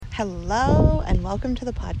Hello and welcome to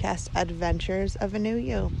the podcast Adventures of a New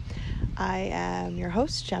You. I am your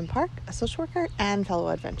host, Jen Park, a social worker and fellow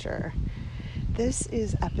adventurer. This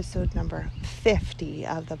is episode number 50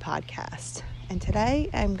 of the podcast, and today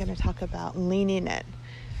I'm going to talk about leaning in.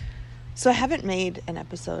 So I haven't made an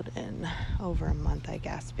episode in over a month, I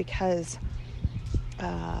guess, because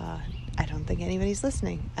I don't think anybody's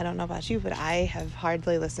listening. I don't know about you, but I have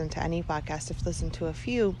hardly listened to any podcast. I've listened to a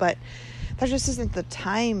few, but there just isn't the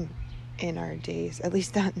time in our days, at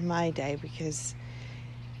least not in my day, because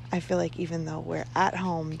I feel like even though we're at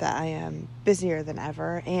home, that I am busier than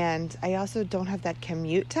ever. And I also don't have that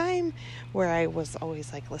commute time where I was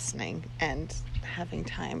always like listening and having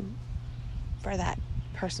time for that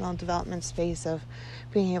personal development space of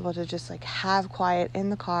being able to just like have quiet in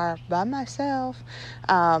the car by myself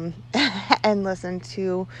and listen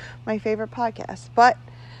to my favorite podcast. But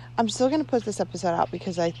I'm still going to put this episode out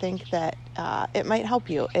because I think that it might help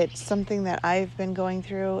you. It's something that I've been going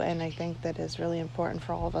through, and I think that is really important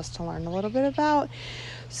for all of us to learn a little bit about.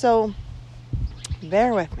 So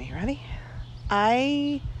bear with me. Ready?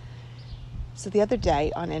 So the other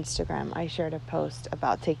day on Instagram, I shared a post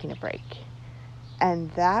about taking a break.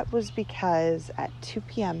 And that was because at 2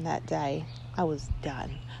 p.m. that day, I was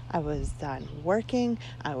done. I was done working.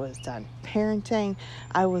 I was done parenting.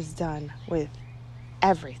 I was done with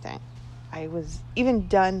everything. I was even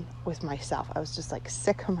done with myself. I was just like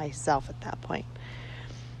sick of myself at that point.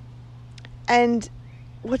 And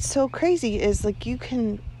what's so crazy is like you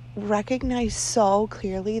can recognize so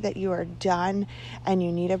clearly that you are done and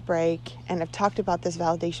you need a break. And I've talked about this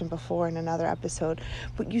validation before in another episode,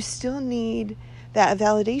 but you still need that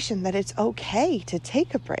validation that it's okay to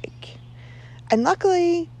take a break. And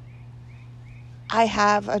luckily, I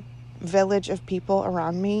have a village of people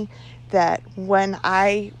around me that when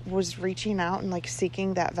I was reaching out and like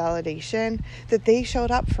seeking that validation, that they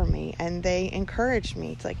showed up for me and they encouraged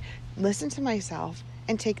me to like listen to myself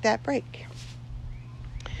and take that break.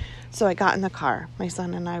 So I got in the car. My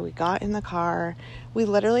son and we got in the car. We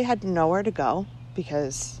literally had nowhere to go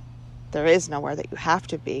because there is nowhere that you have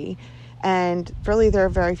to be. And really, there are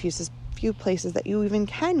very few places that you even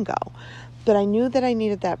can go. But I knew that I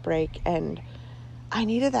needed that break, and I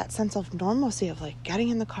needed that sense of normalcy of like getting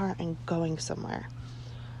in the car and going somewhere.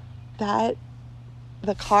 That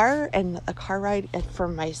the car and a car ride, and for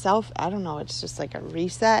myself, I don't know, it's just like a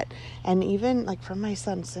reset. And even like for my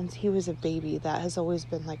son, since he was a baby, that has always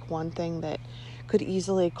been like one thing that could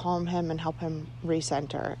easily calm him and help him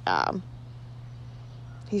recenter.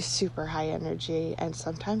 He's super high energy, and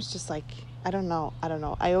sometimes just like, I don't know.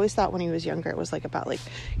 I always thought when he was younger, it was like about like,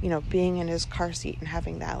 being in his car seat and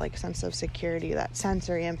having that like sense of security, that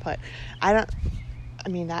sensory input. That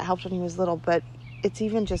helped when he was little, but it's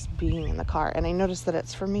even just being in the car. And I noticed that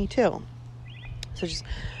it's for me too. So just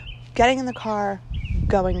getting in the car,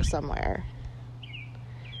 going somewhere.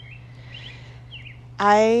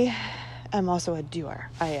 I am also a doer.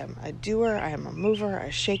 I am a doer. I am a mover,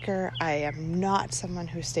 a shaker. I am not someone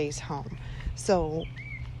who stays home. So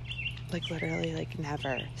like literally like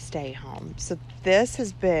never stay home. So this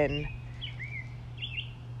has been,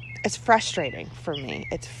 it's frustrating for me.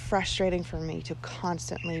 It's frustrating for me to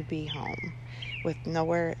constantly be home with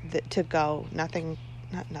nowhere to go, not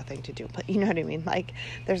nothing to do, but you know what I mean? Like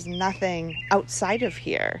there's nothing outside of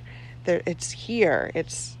here. It's here.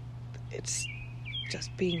 It's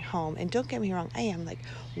just being home. And don't get me wrong, I am like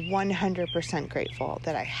 100% grateful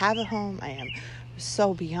that I have a home. I am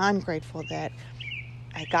so beyond grateful that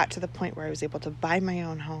I got to the point where I was able to buy my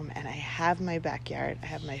own home and I have my backyard. I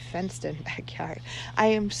have my fenced in backyard. I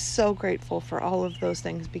am so grateful for all of those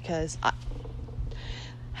things because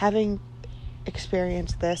having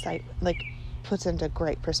experienced this, I like puts into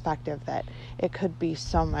great perspective that it could be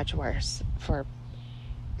so much worse for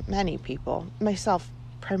many people, myself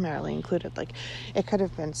primarily included. Like it could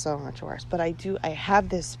have been so much worse, but I have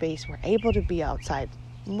this space. We're able to be outside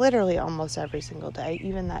literally almost every single day,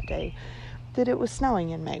 even that day that it was snowing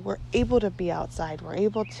in May. We're able to be outside. We're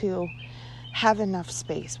able to have enough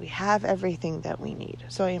space. We have everything that we need.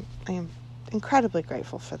 So I am incredibly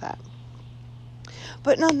grateful for that.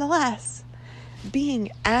 But nonetheless,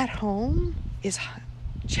 being at home is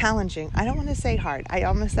challenging. I don't want to say hard. I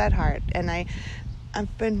almost said hard. And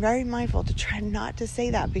I've been very mindful to try not to say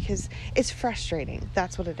that because it's frustrating.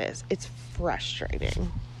 That's what it is. It's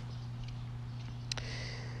frustrating.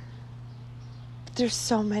 There's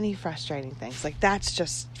so many frustrating things. Like that's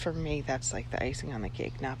just, for me, that's like the icing on the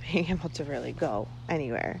cake, not being able to really go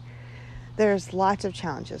anywhere. There's lots of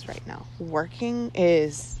challenges right now. Working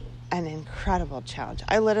is an incredible challenge.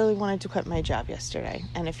 I literally wanted to quit my job yesterday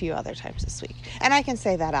and a few other times this week. And I can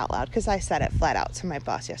say that out loud because I said it flat out to my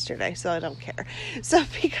boss yesterday, so I don't care. So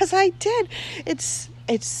because I did, it's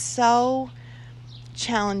so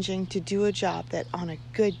challenging to do a job that on a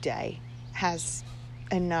good day has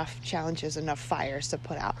enough challenges, enough fires to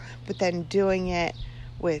put out. But then doing it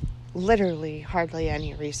with literally hardly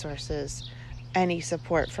any resources, any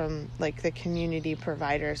support from like the community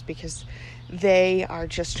providers, because they are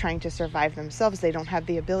just trying to survive themselves. They don't have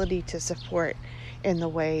the ability to support in the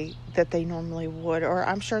way that they normally would, or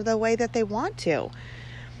I'm sure the way that they want to.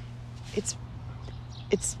 It's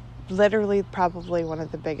literally probably one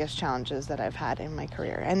of the biggest challenges that I've had in my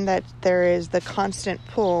career, and that there is the constant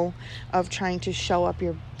pull of trying to show up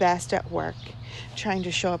your best at work, trying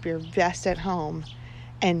to show up your best at home,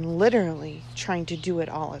 and literally trying to do it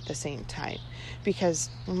all at the same time. Because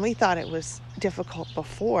when we thought it was difficult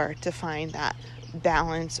before to find that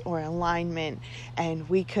balance or alignment, and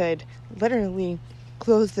we could literally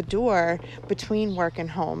close the door between work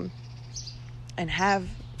and home and have,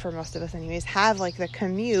 for most of us anyways, have like the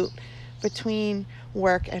commute between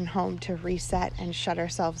work and home to reset and shut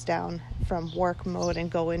ourselves down from work mode and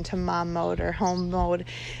go into mom mode or home mode.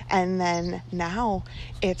 And then now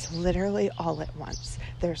it's literally all at once.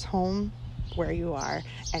 There's home where you are,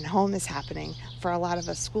 and home is happening. For a lot of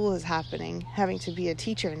us, school is happening. Having to be a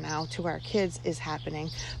teacher now to our kids is happening.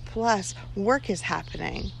 Plus, work is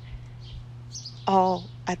happening all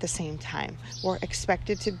at the same time. We're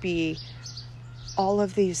expected to be all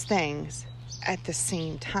of these things at the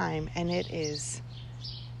same time, and it is,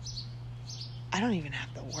 I don't even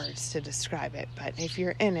have the words to describe it, but if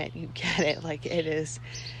you're in it, you get it. Like, it's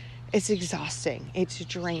exhausting, it's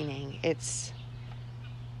draining, it's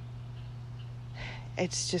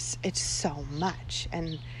so much,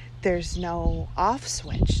 and there's no off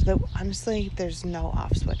switch. Honestly, there's no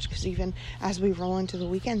off switch, because even as we roll into the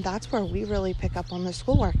weekend, that's where we really pick up on the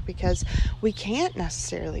schoolwork, because we can't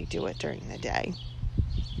necessarily do it during the day.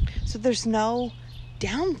 So there's no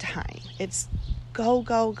downtime. It's go,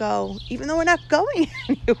 go, go, even though we're not going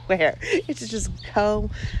anywhere. It's just go,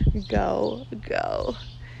 go, go.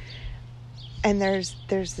 And there's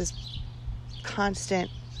this constant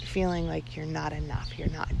feeling like you're not enough, you're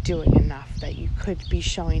not doing enough, that you could be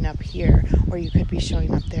showing up here, or you could be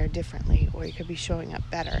showing up there differently, or you could be showing up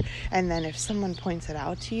better. And then if someone points it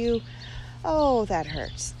out to you, oh, that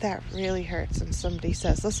hurts, that really hurts. And somebody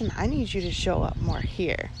says, listen, I need you to show up more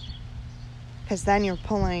here. Because then you're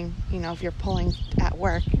pulling, if you're pulling at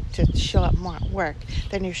work to show up more at work,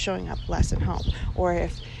 then you're showing up less at home. Or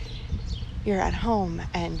if you're at home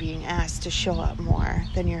and being asked to show up more,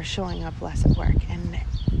 then you're showing up less at work. And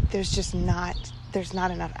there's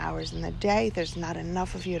not enough hours in the day. There's not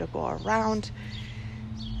enough of you to go around.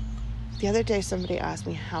 The other day, somebody asked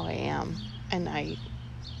me how I am, and I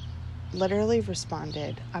literally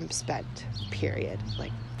responded, I'm spent, period.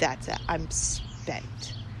 Like, that's it. I'm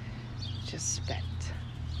spent. Just spent.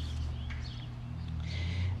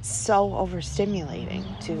 So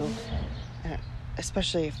overstimulating to,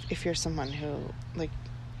 especially if you're someone who,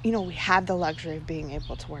 we have the luxury of being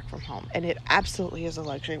able to work from home, and it absolutely is a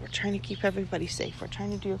luxury. We're trying to keep everybody safe. We're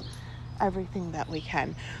trying to do everything that we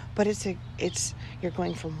can, but you're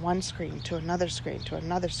going from one screen to another screen to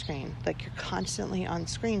another screen. Like, you're constantly on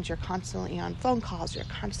screens, you're constantly on phone calls, you're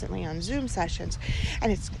constantly on Zoom sessions,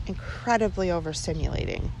 and it's incredibly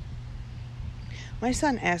overstimulating. My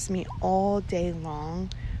son asked me all day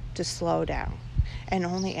long to slow down and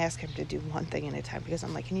only ask him to do one thing at a time, because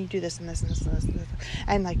I'm like, can you do this and this and this and this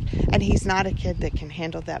and this? And he's not a kid that can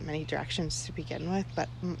handle that many directions to begin with, but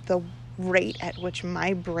the rate at which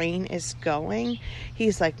my brain is going,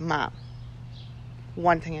 he's like, Mom,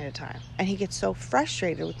 one thing at a time. And he gets so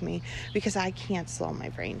frustrated with me because I can't slow my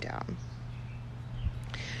brain down.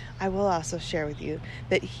 I will also share with you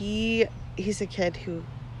that he's a kid who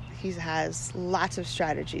he has lots of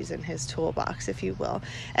strategies in his toolbox, if you will,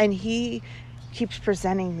 and he keeps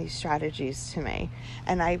presenting these strategies to me.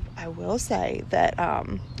 And I will say that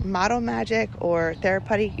Model Magic or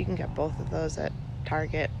Therapeutic, you can get both of those at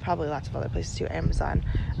Target, probably lots of other places too, Amazon,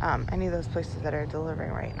 any of those places that are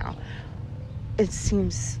delivering right now. It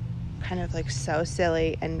seems kind of like so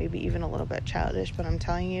silly and maybe even a little bit childish, but I'm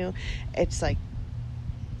telling you, it's like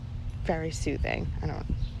very soothing.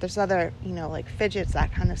 There's other, like fidgets,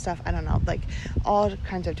 that kind of stuff. I don't know, like all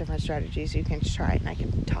kinds of different strategies you can try, and I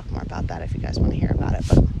can talk more about that if you guys want to hear about it.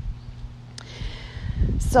 But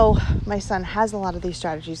so my son has a lot of these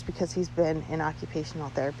strategies because he's been in occupational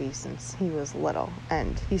therapy since he was little,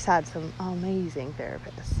 and he's had some amazing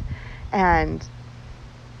therapists. And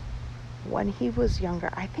when he was younger,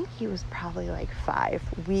 I think he was probably like 5,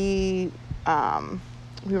 we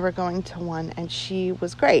were going to one, and she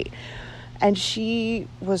was great. And she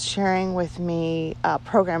was sharing with me a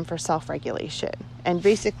program for self-regulation. And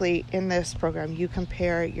basically in this program, you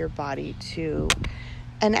compare your body to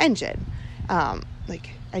an engine.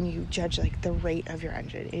 And you judge like the rate of your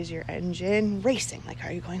engine. Is your engine racing? Like,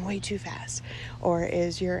 are you going way too fast? Or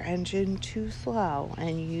is your engine too slow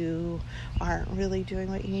and you aren't really doing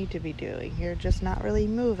what you need to be doing? You're just not really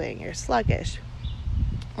moving. You're sluggish.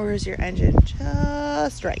 Or is your engine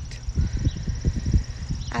just right?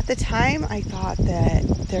 At the time, I thought that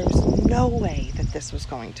there was no way that this was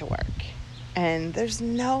going to work. And there's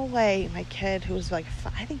no way my kid, who was like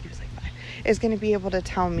 5, I think he was like 5, is going to be able to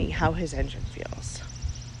tell me how his engine feels.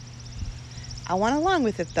 I went along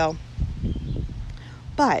with it though.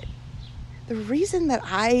 But the reason that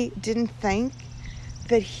I didn't think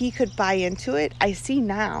that he could buy into it, I see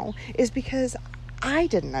now, is because I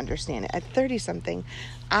didn't understand it. At 30-something,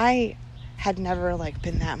 I had never like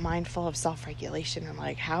been that mindful of self-regulation and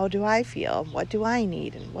like, how do I feel? What do I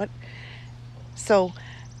need? And what? So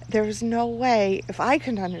there was no way, if I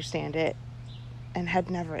couldn't understand it and had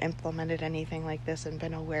never implemented anything like this and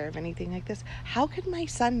been aware of anything like this, how could my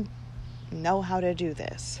son know how to do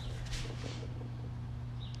this?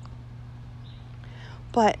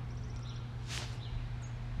 But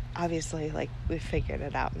obviously, like, we figured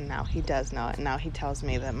it out, and now he does know it, and now he tells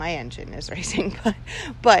me that my engine is racing.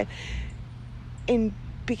 But it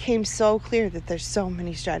became so clear that there's so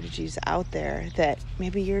many strategies out there that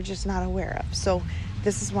maybe you're just not aware of. So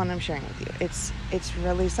this is one I'm sharing with you. It's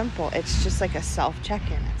really simple. It's just like a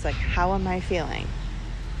self-check-in. It's like, how am I feeling?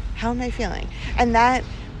 How am I feeling? And that,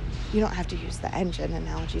 you don't have to use the engine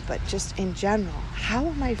analogy, but just in general, how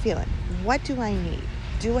am I feeling? What do I need?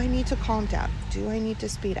 Do I need to calm down? Do I need to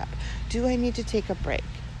speed up? Do I need to take a break?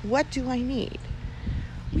 What do I need?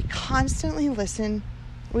 We constantly listen.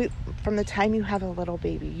 From the time you have a little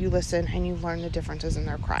baby, you listen and you learn the differences in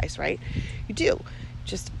their cries, right? You do.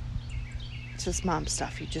 It's just mom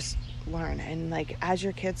stuff. You just learn. And like, as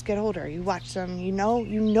your kids get older, you watch them, you know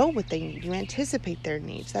what they need. You anticipate their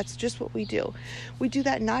needs. That's just what we do. We do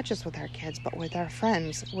that not just with our kids, but with our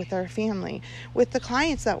friends, with our family, with the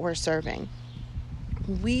clients that we're serving.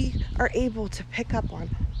 We are able to pick up on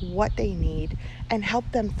what they need and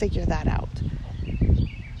help them figure that out.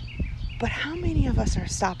 But how many of us are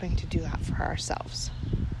stopping to do that for ourselves?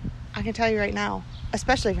 I can tell you right now,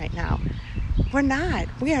 especially right now, we're not.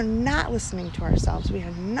 We are not listening to ourselves. We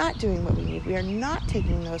are not doing what we need. We are not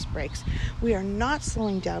taking those breaks. We are not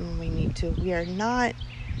slowing down when we need to. We are not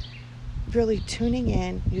really tuning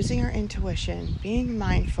in, using our intuition, being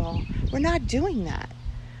mindful. We're not doing that.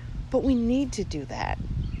 But we need to do that.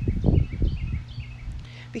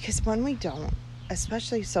 Because when we don't,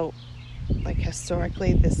 especially so, like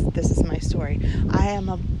historically, this is my story. I am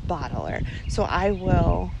a bottler. So I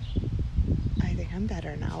think I'm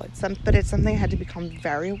better now. But it's something I had to become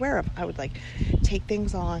very aware of. I would like take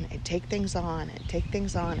things on and take things on and take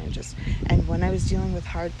things on and when I was dealing with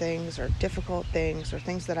hard things or difficult things or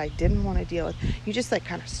things that I didn't want to deal with, you just like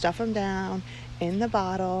kind of stuff them down in the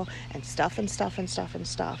bottle and stuff.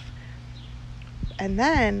 And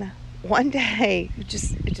then one day it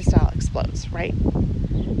just all explodes, right?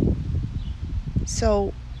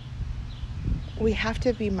 So we have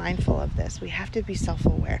to be mindful of this. We have to be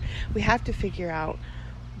self-aware. We have to figure out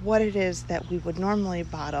what it is that we would normally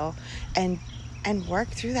bottle and work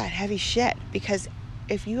through that heavy shit. Because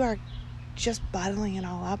if you are just bottling it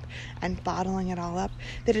all up,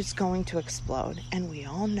 that it's going to explode. And we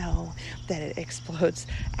all know that it explodes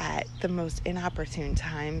at the most inopportune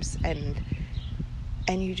times,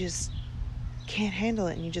 and you just can't handle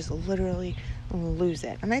it, and you just literally lose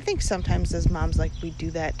it. And I think sometimes as moms, like, we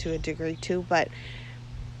do that to a degree too, but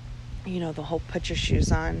the whole put your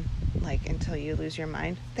shoes on, like, until you lose your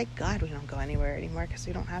mind. Thank God we don't go anywhere anymore, because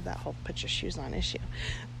we don't have that whole put your shoes on issue.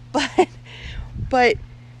 But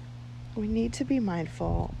we need to be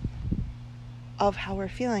mindful of how we're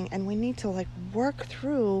feeling, and we need to like work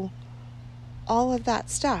through all of that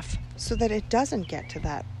stuff so that it doesn't get to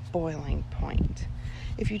that boiling point.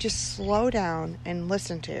 If you just slow down and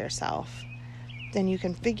listen to yourself, then you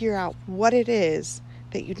can figure out what it is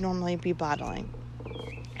that you'd normally be bottling.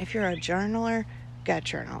 If you're a journaler, get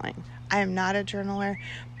journaling. I am not a journaler.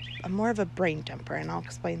 I'm more of a brain dumper, and I'll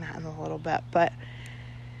explain that in a little bit. But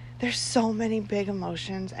there's so many big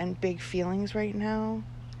emotions and big feelings right now,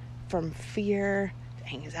 from fear,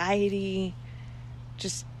 anxiety,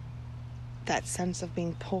 just that sense of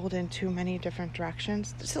being pulled in too many different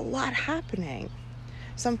directions. There's a lot happening.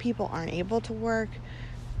 Some people aren't able to work.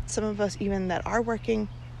 Some of us, even that are working,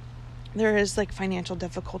 there is like financial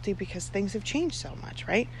difficulty because things have changed so much,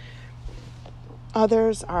 right?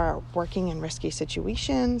 Others are working in risky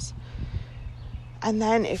situations. And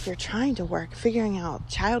then if you're trying to work, figuring out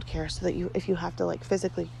childcare so that if you have to like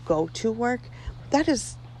physically go to work, that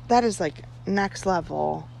is like next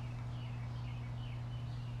level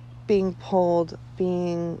being pulled,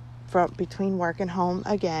 being from between work and home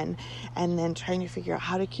again, and then trying to figure out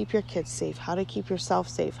how to keep your kids safe, how to keep yourself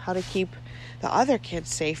safe, how to keep the other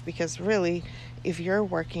kids safe, because really, if you're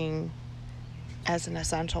working as an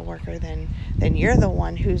essential worker, then you're the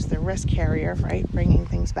one who's the risk carrier, right? Bringing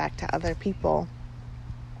things back to other people.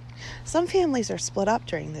 Some families are split up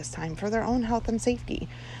during this time for their own health and safety.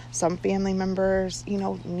 Some family members,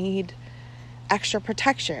 need extra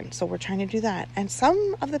protection, so we're trying to do that. And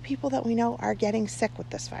some of the people that we know are getting sick with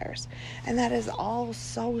this virus, and that is all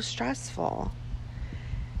so stressful.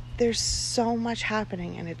 There's so much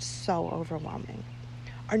happening, and it's so overwhelming.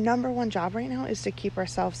 Our number one job right now is to keep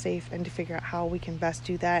ourselves safe and to figure out how we can best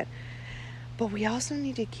do that. But we also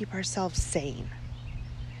need to keep ourselves sane.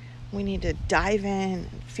 We need to dive in,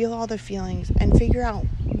 feel all the feelings, and figure out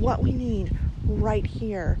what we need right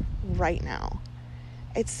here, right now.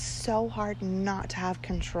 It's so hard not to have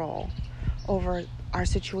control over our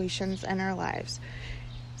situations and our lives.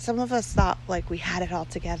 Some of us thought like we had it all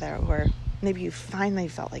together, or maybe you finally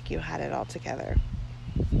felt like you had it all together.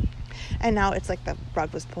 And now it's like the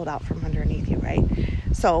rug was pulled out from underneath you, right?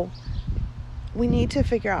 So we need to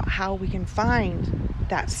figure out how we can find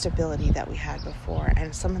that stability that we had before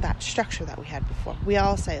and some of that structure that we had before. We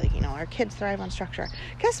all say, like, our kids thrive on structure.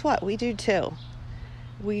 Guess what? We do too.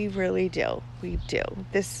 We really do. We do.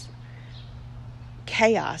 This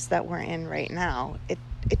chaos that we're in right now,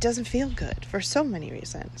 it doesn't feel good for so many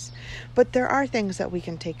reasons. But there are things that we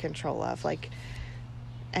can take control of,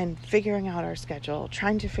 and figuring out our schedule,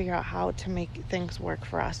 trying to figure out how to make things work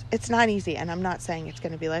for us. It's not easy, and I'm not saying it's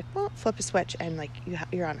going to be like, well, flip a switch and like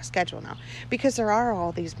you're on a schedule now, because there are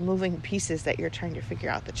all these moving pieces that you're trying to figure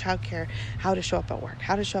out. The childcare, how to show up at work,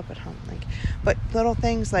 how to show up at home, but little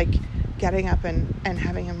things like getting up and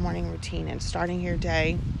having a morning routine and starting your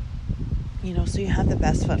day, so you have the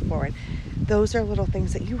best foot forward. Those are little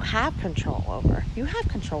things that you have control over. You have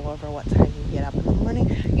control over what time you get up in the morning.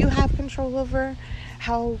 You have control over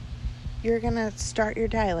how you're going to start your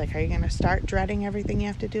day. Like, are you going to start dreading everything you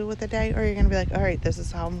have to do with the day? Or are you going to be like, all right, this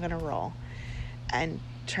is how I'm going to roll. And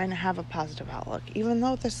trying to have a positive outlook, even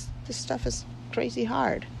though this stuff is crazy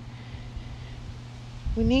hard.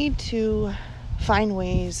 We need to find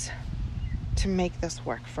ways to make this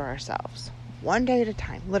work for ourselves. One day at a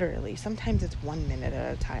time, literally. Sometimes it's 1 minute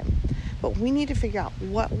at a time. But we need to figure out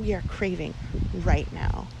what we are craving right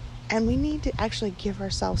now. And we need to actually give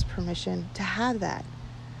ourselves permission to have that.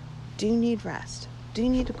 Do you need rest? Do you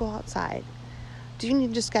need to go outside? Do you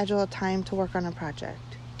need to schedule a time to work on a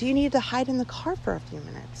project? Do you need to hide in the car for a few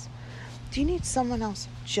minutes? Do you need someone else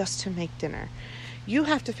just to make dinner? You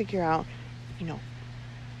have to figure out,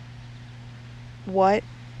 what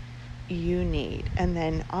you need. And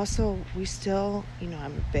then also, we still, I'm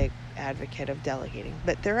a big advocate of delegating,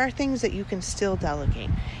 but there are things that you can still delegate.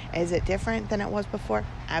 Is it different than it was before?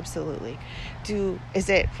 Absolutely. Is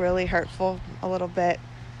it really hurtful a little bit?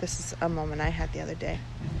 This is a moment I had the other day.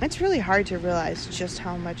 It's really hard to realize just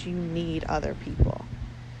how much you need other people,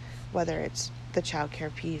 whether it's the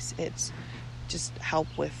childcare piece, it's just help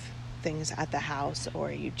with things at the house,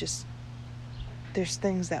 or there's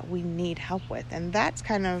things that we need help with. And that's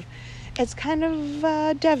kind of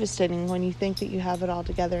devastating when you think that you have it all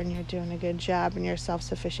together and you're doing a good job and you're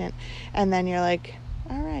self-sufficient, and then you're like,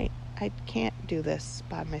 all right, I can't do this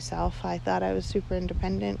by myself. I thought I was super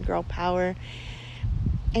independent, girl power,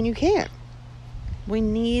 and you can't. We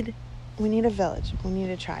need a village. We need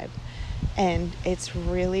a tribe. And it's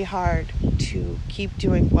really hard to keep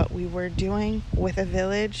doing what we were doing with a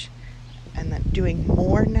village and then doing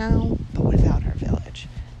more now, but without our village.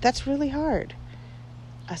 That's really hard.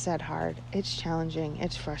 I said hard. It's challenging.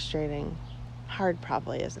 It's frustrating. Hard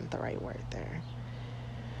probably isn't the right word there.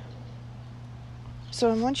 So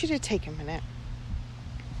I want you to take a minute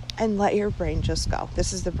and let your brain just go.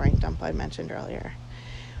 This is the brain dump I mentioned earlier.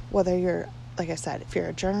 Whether you're, like I said, if you're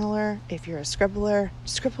a journaler, if you're a scribbler,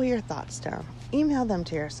 scribble your thoughts down. Email them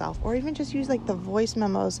to yourself, or even just use like the voice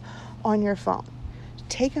memos on your phone.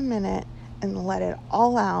 Take a minute and let it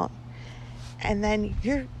all out, and then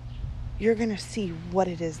you're going to see what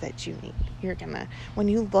it is that you need. When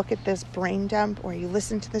you look at this brain dump, or you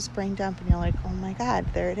listen to this brain dump and you're like, oh my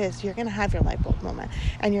God, there it is. You're going to have your light bulb moment,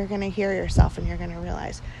 and you're going to hear yourself, and you're going to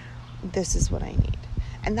realize, this is what I need.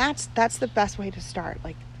 And that's the best way to start.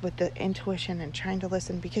 Like, with the intuition and trying to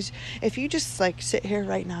listen, because if you just like sit here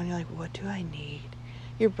right now and you're like, what do I need?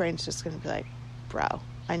 Your brain's just going to be like, bro,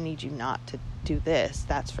 I need you not to do this,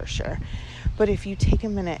 that's for sure. But if you take a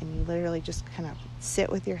minute and you literally just kind of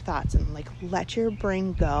sit with your thoughts and like let your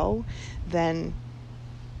brain go, then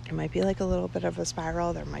it might be like a little bit of a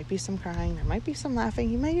spiral. There might be some crying, there might be some laughing,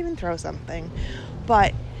 you might even throw something,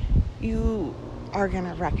 but you are going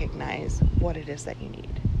to recognize what it is that you need.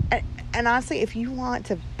 And honestly, if you want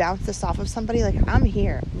to bounce this off of somebody, like, I'm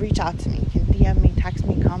here. Reach out to me. You can DM me, text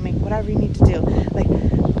me, call me, whatever you need to do. Like,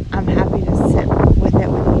 I'm happy to sit with it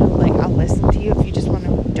with you. Like, I'll listen to you. If you just want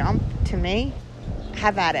to dump to me,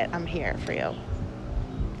 have at it. I'm here for you.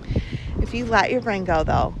 If you let your brain go,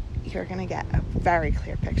 though, you're going to get a very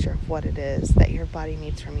clear picture of what it is that your body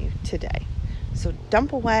needs from you today. So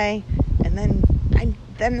dump away, and then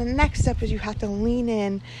the next step is you have to lean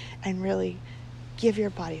in and really give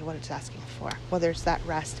your body what it's asking for. Whether it's that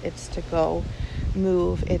rest, it's to go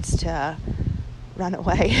move, it's to run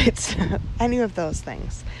away, it's any of those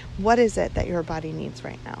things. What is it that your body needs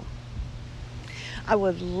right now? I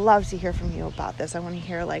would love to hear from you about this. I want to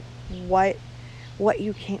hear like what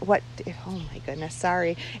you can, oh my goodness,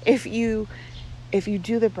 sorry. If you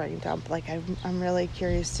do the brain dump, like I'm really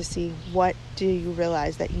curious to see, what do you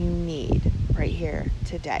realize that you need right here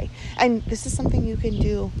today? And this is something you can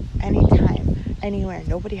do anytime, anywhere.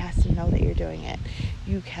 Nobody has to know that you're doing it.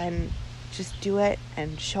 You can just do it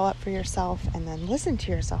and show up for yourself, and then listen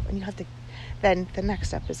to yourself. And you have to, then the next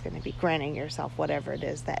step is going to be granting yourself whatever it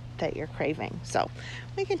is that you're craving. So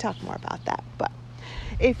we can talk more about that. But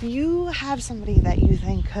if you have somebody that you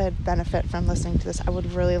think could benefit from listening to this, I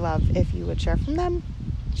would really love if you would share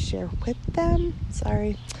with them.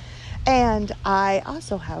 Sorry. And I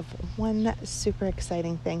also have one super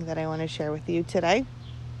exciting thing that I want to share with you today.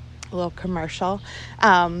 A little commercial.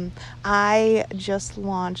 I just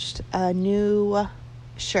launched a new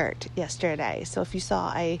shirt yesterday. So if you saw,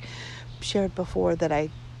 I shared before that I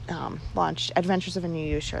launched Adventures of a New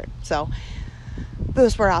You shirt. So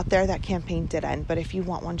those were out there. That campaign did end, but if you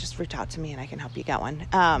want one, just reach out to me and I can help you get one.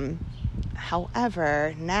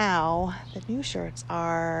 However, now the new shirts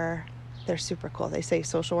they're super cool. They say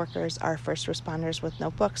social workers are first responders with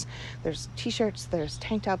notebooks. There's t-shirts, there's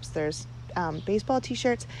tank tops, there's baseball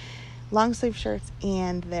t-shirts, long sleeve shirts,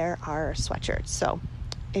 and there are sweatshirts. So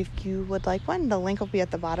if you would like one, the link will be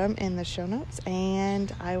at the bottom in the show notes,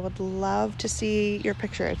 and I would love to see your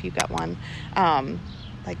picture if you got one. Tell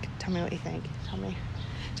me what you think.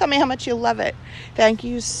 Tell me how much you love it. Thank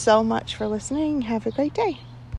you so much for listening. Have a great day.